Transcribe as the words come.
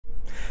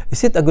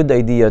Is it a good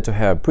idea to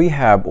have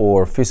prehab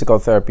or physical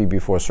therapy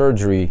before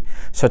surgery,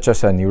 such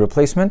as a knee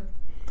replacement?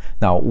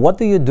 Now, what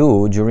do you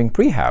do during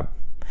prehab?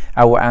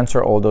 I will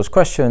answer all those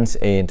questions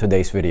in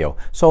today's video,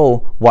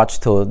 so watch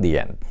till the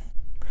end.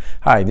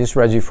 Hi, this is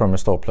Reggie from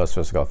Restore Plus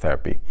Physical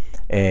Therapy,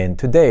 and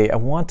today I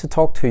want to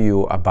talk to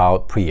you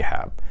about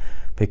prehab,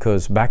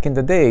 because back in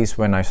the days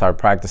when I started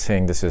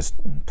practicing, this is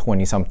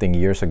 20-something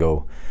years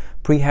ago,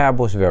 prehab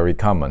was very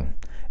common.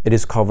 It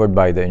is covered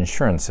by the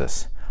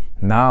insurances.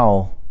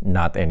 Now,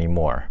 not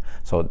anymore.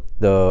 So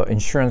the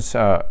insurance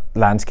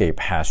landscape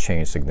has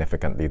changed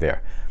significantly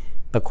there.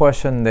 The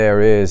question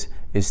there is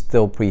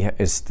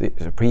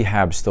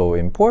prehab still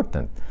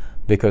important?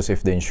 Because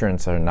if the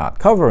insurance are not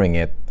covering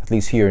it, at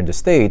least here in the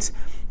States,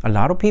 a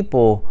lot of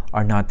people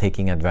are not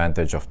taking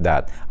advantage of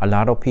that. A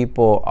lot of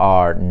people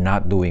are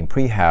not doing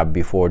prehab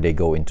before they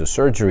go into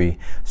surgery,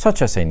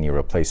 such as a knee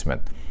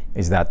replacement.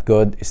 Is that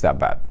good? Is that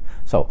bad?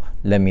 So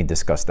let me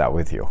discuss that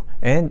with you.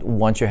 And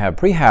once you have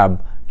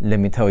prehab, let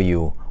me tell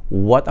you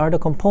what are the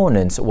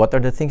components, what are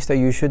the things that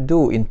you should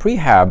do in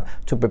prehab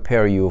to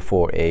prepare you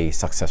for a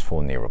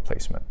successful knee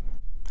replacement.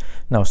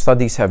 Now,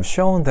 studies have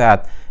shown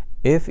that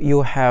if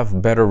you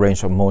have better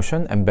range of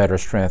motion and better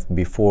strength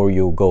before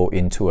you go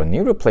into a knee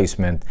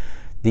replacement,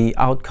 the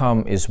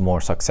outcome is more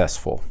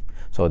successful.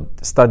 So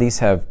studies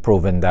have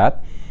proven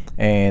that,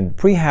 and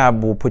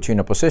prehab will put you in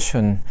a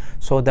position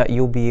so that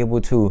you'll be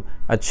able to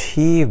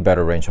achieve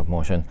better range of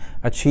motion,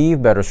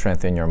 achieve better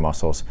strength in your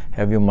muscles,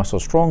 have your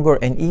muscles stronger,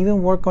 and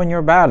even work on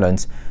your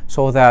balance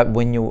so that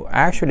when you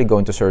actually go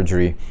into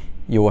surgery,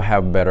 you will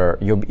have better,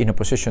 you'll be in a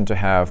position to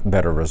have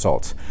better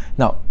results.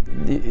 Now,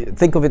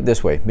 think of it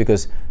this way,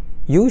 because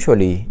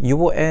usually you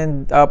will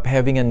end up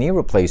having a knee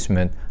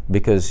replacement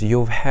because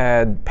you've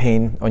had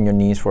pain on your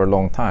knees for a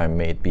long time.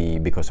 May it be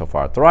because of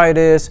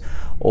arthritis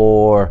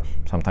or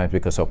sometimes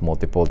because of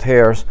multiple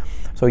tears.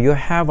 So you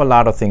have a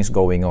lot of things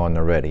going on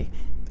already.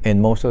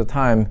 And most of the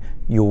time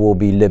you will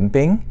be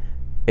limping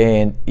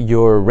and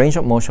your range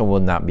of motion will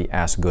not be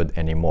as good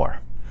anymore.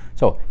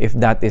 So if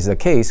that is the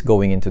case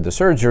going into the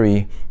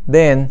surgery,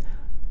 then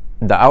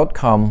the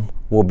outcome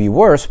will be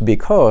worse,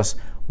 because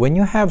when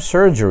you have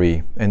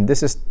surgery, and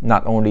this is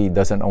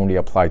doesn't only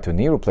apply to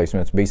knee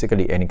replacements,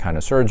 basically any kind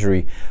of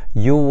surgery,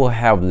 you will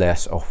have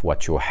less of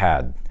what you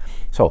had.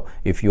 So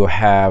if you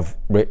have,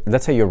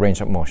 let's say your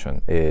range of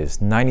motion is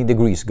 90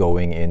 degrees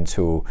going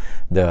into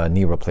the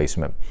knee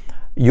replacement,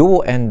 you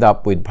will end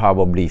up with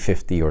probably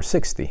 50 or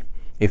 60.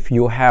 If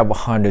you have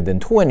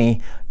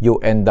 120, you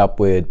end up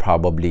with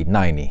probably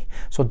 90.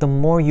 So the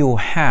more you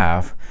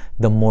have,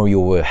 the more you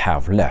will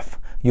have left.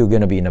 You're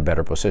going to be in a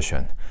better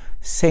position.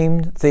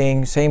 Same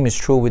is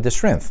true with the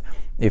strength.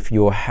 If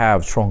you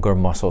have stronger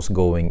muscles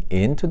going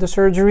into the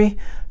surgery,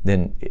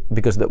 then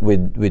because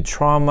with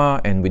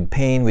trauma and with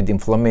pain, with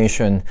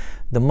inflammation,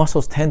 the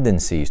muscle's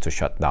tendency is to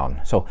shut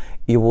down. So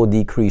it will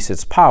decrease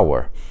its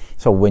power.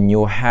 So when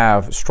you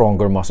have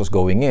stronger muscles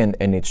going in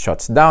and it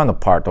shuts down a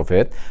part of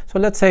it, so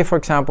let's say, for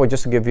example,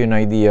 just to give you an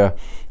idea,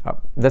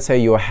 let's say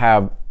you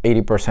have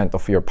 80%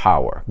 of your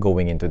power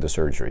going into the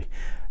surgery,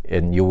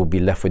 and you will be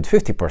left with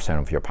 50%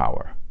 of your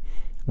power.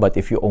 But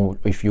if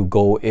you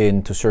go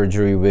into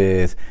surgery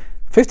with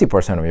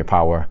 50% of your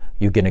power,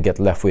 you're going to get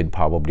left with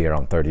probably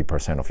around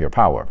 30% of your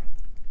power.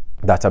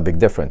 That's a big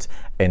difference,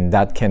 and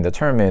that can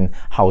determine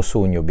how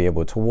soon you'll be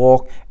able to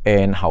walk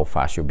and how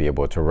fast you'll be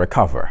able to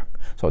recover.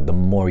 So the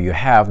more you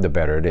have, the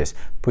better it is.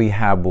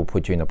 Prehab will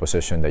put you in a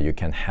position that you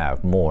can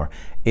have more.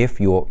 If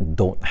you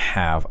don't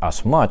have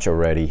as much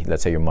already,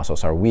 let's say your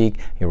muscles are weak,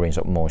 your range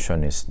of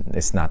motion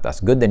is not as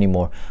good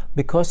anymore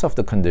because of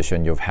the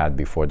condition you've had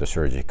before the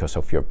surgery, because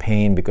of your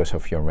pain, because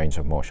of your range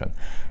of motion.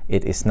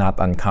 It is not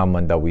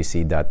uncommon that we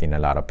see that in a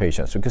lot of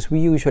patients, because we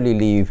usually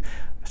leave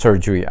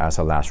surgery as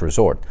a last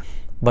resort.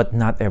 But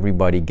not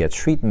everybody gets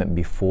treatment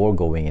before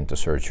going into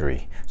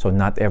surgery. So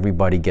not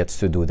everybody gets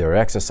to do their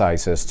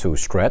exercises to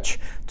stretch,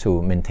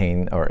 to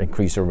maintain or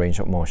increase their range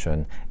of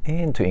motion,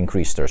 and to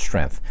increase their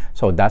strength.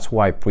 So that's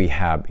why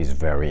prehab is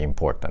very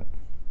important.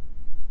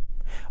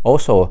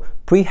 Also,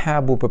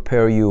 prehab will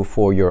prepare you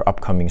for your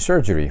upcoming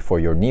surgery, for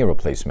your knee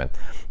replacement.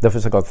 The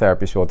physical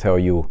therapist will tell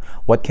you,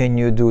 what can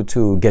you do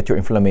to get your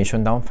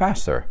inflammation down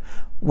faster?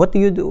 What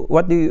can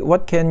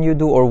you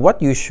do, or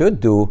what you should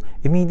do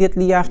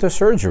immediately after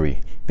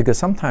surgery? Because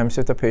sometimes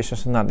if the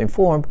patients are not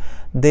informed,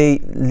 they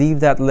leave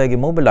that leg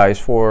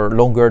immobilized for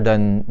longer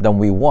than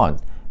we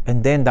want.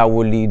 And then that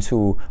will lead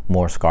to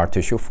more scar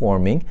tissue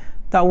forming.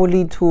 That will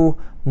lead to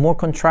more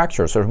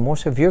contractures or more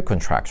severe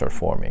contracture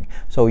forming.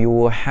 So you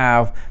will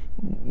have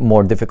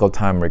more difficult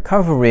time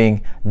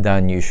recovering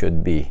than you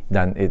should be,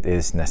 than it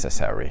is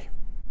necessary.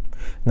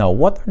 Now,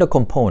 what are the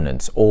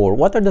components, or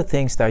what are the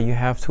things that you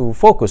have to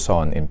focus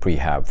on in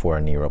prehab for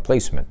a knee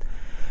replacement?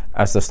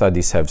 As the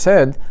studies have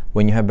said,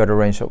 when you have better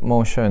range of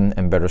motion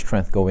and better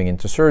strength going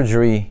into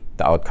surgery,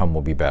 the outcome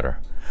will be better.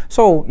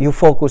 So you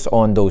focus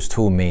on those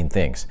two main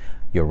things,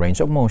 your range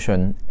of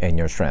motion and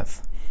your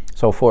strength.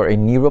 So for a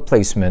knee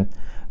replacement,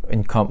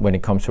 when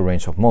it comes to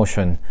range of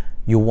motion,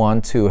 you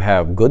want to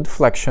have good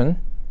flexion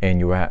and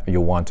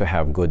you want to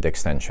have good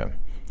extension.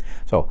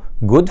 So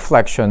good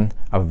flexion,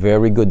 a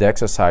very good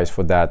exercise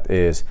for that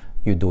is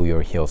you do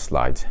your heel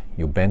slides.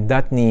 You bend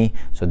that knee,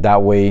 so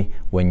that way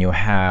when you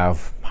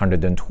have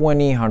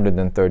 120,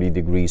 130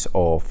 degrees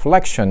of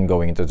flexion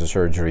going into the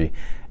surgery,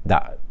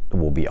 that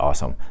will be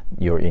awesome.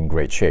 You're in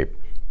great shape.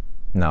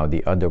 Now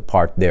the other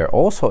part there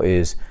also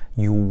is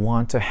you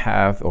want to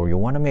have, or you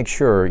want to make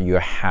sure you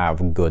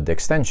have good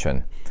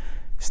extension.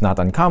 It's not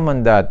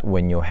uncommon that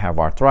when you have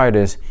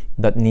arthritis,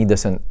 that knee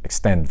doesn't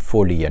extend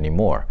fully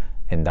anymore.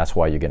 And that's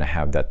why you're going to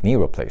have that knee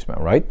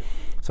replacement, right?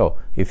 So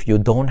if you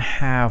don't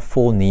have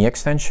full knee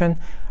extension,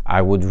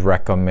 I would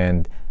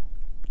recommend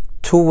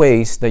two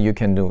ways that you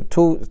can do.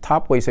 Two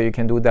top ways that you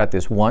can do that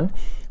is, one,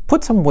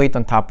 put some weight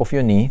on top of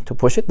your knee to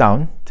push it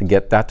down to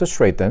get that to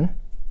straighten.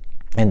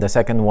 And the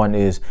second one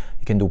is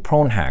you can do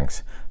prone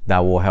hangs. That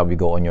will help you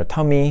go on your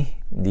tummy,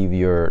 leave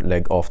your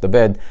leg off the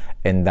bed,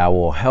 and that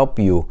will help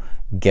you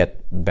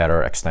get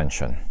better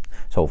extension.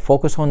 So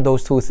focus on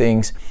those two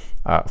things,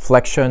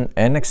 flexion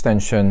and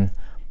extension,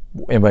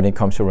 and when it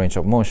comes to range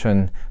of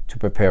motion, to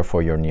prepare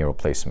for your knee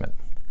replacement.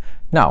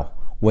 Now,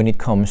 when it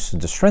comes to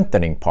the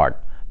strengthening part,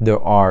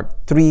 there are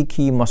three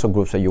key muscle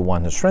groups that you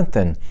want to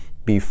strengthen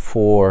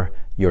before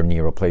your knee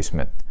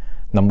replacement.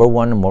 Number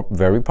one,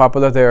 very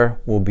popular there,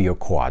 will be your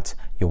quads.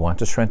 You want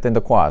to strengthen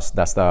the quads.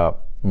 That's the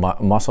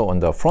muscle on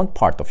the front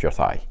part of your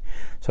thigh.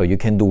 So you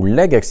can do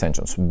leg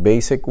extensions.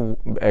 Basic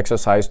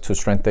exercise to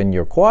strengthen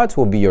your quads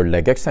will be your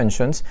leg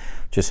extensions.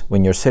 Just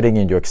when you're sitting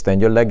and you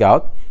extend your leg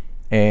out.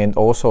 And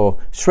also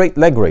straight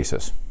leg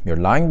raises. You're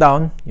lying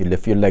down, you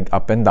lift your leg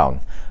up and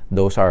down.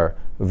 Those are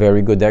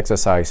very good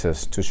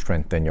exercises to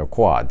strengthen your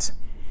quads.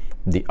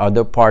 The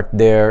other part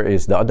there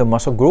is, the other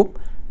muscle group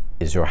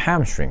is your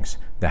hamstrings.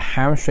 The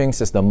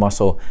hamstrings is the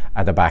muscle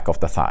at the back of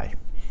the thigh.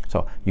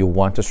 So you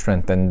want to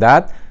strengthen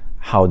that.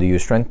 How do you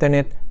strengthen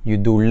it? You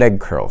do leg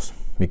curls.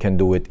 You can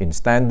do it in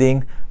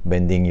standing,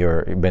 bending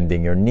your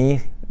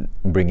knee,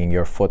 bringing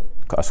your foot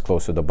as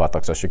close to the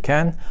buttocks as you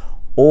can,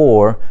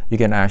 or you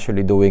can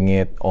actually doing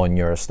it on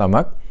your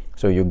stomach.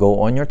 So you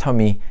go on your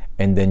tummy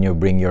and then you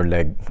bring your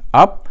leg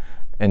up,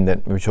 and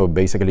then so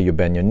basically you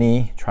bend your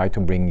knee, try to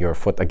bring your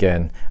foot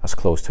again as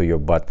close to your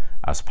butt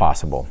as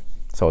possible.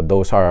 So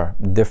those are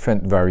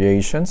different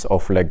variations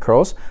of leg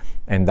curls,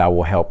 and that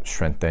will help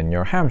strengthen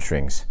your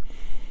hamstrings.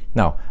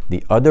 Now,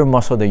 the other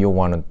muscle that you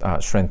want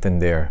to strengthen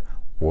there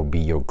will be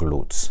your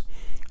glutes.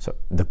 So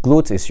the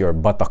glutes is your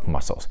buttock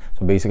muscles.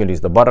 So basically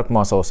it's the buttock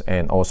muscles,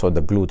 and also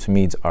the glutes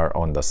medius are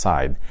on the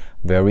side.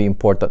 Very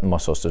important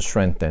muscles to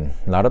strengthen.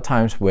 A lot of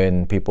times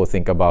when people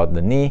think about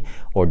the knee,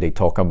 or they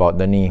talk about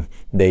the knee,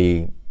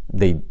 they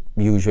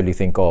usually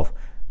think of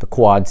the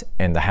quads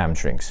and the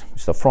hamstrings.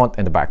 It's the front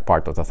and the back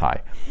part of the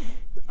thigh.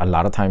 A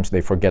lot of times they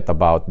forget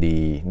about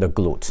the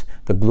glutes.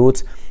 The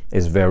glutes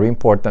is very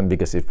important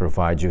because it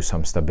provides you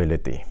some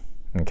stability.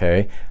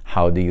 Okay,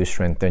 how do you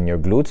strengthen your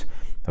glutes?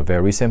 A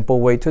very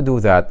simple way to do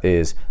that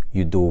is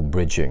you do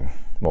bridging,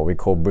 what we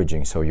call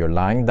bridging. So you're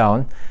lying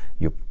down,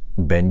 you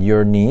bend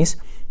your knees,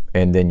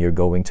 and then you're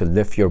going to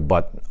lift your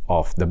butt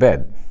off the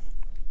bed.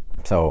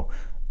 So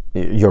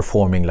you're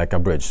forming like a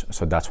bridge.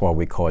 So that's why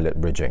we call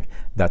it bridging.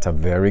 That's a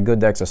very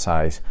good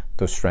exercise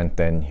to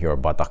strengthen your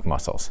buttock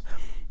muscles.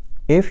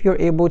 If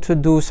you're able to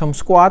do some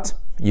squats,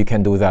 you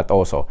can do that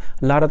also.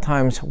 A lot of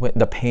times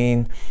the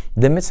pain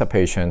limits the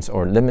patients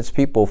or limits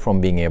people from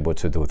being able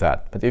to do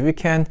that. But if you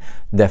can,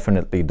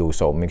 definitely do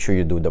so. Make sure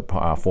you do the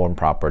form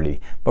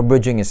properly. But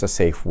bridging is a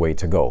safe way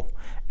to go.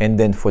 And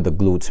then for the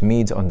glutes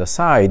medius on the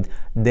side,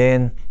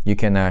 then you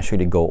can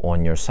actually go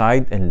on your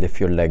side and lift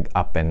your leg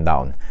up and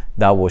down.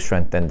 That will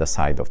strengthen the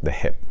side of the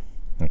hip.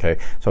 Okay,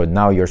 so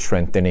now you're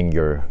strengthening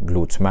your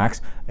glutes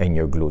max and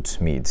your glutes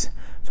medius.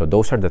 So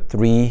those are the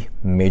three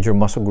major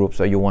muscle groups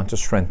that you want to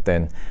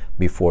strengthen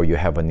before you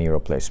have a knee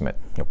replacement: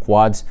 your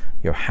quads,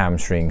 your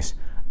hamstrings,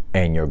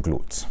 and your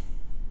glutes.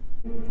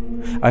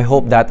 I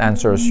hope that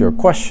answers your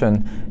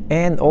question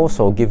and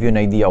also give you an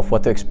idea of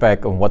what to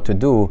expect and what to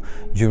do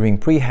during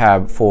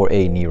prehab for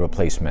a knee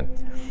replacement.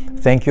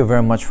 Thank you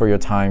very much for your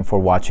time for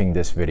watching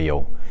this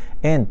video.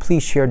 And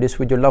please share this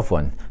with your loved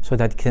one so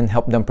that it can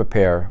help them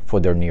prepare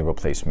for their knee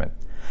replacement.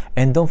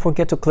 And don't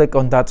forget to click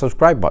on that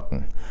subscribe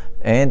button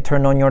and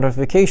turn on your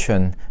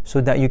notification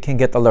so that you can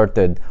get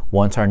alerted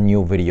once our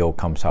new video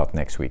comes out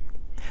next week.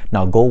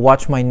 Now go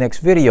watch my next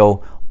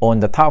video on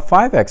the top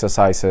 5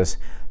 exercises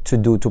to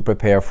do to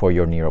prepare for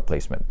your knee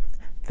replacement.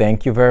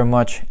 Thank you very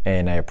much,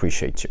 and I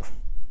appreciate you.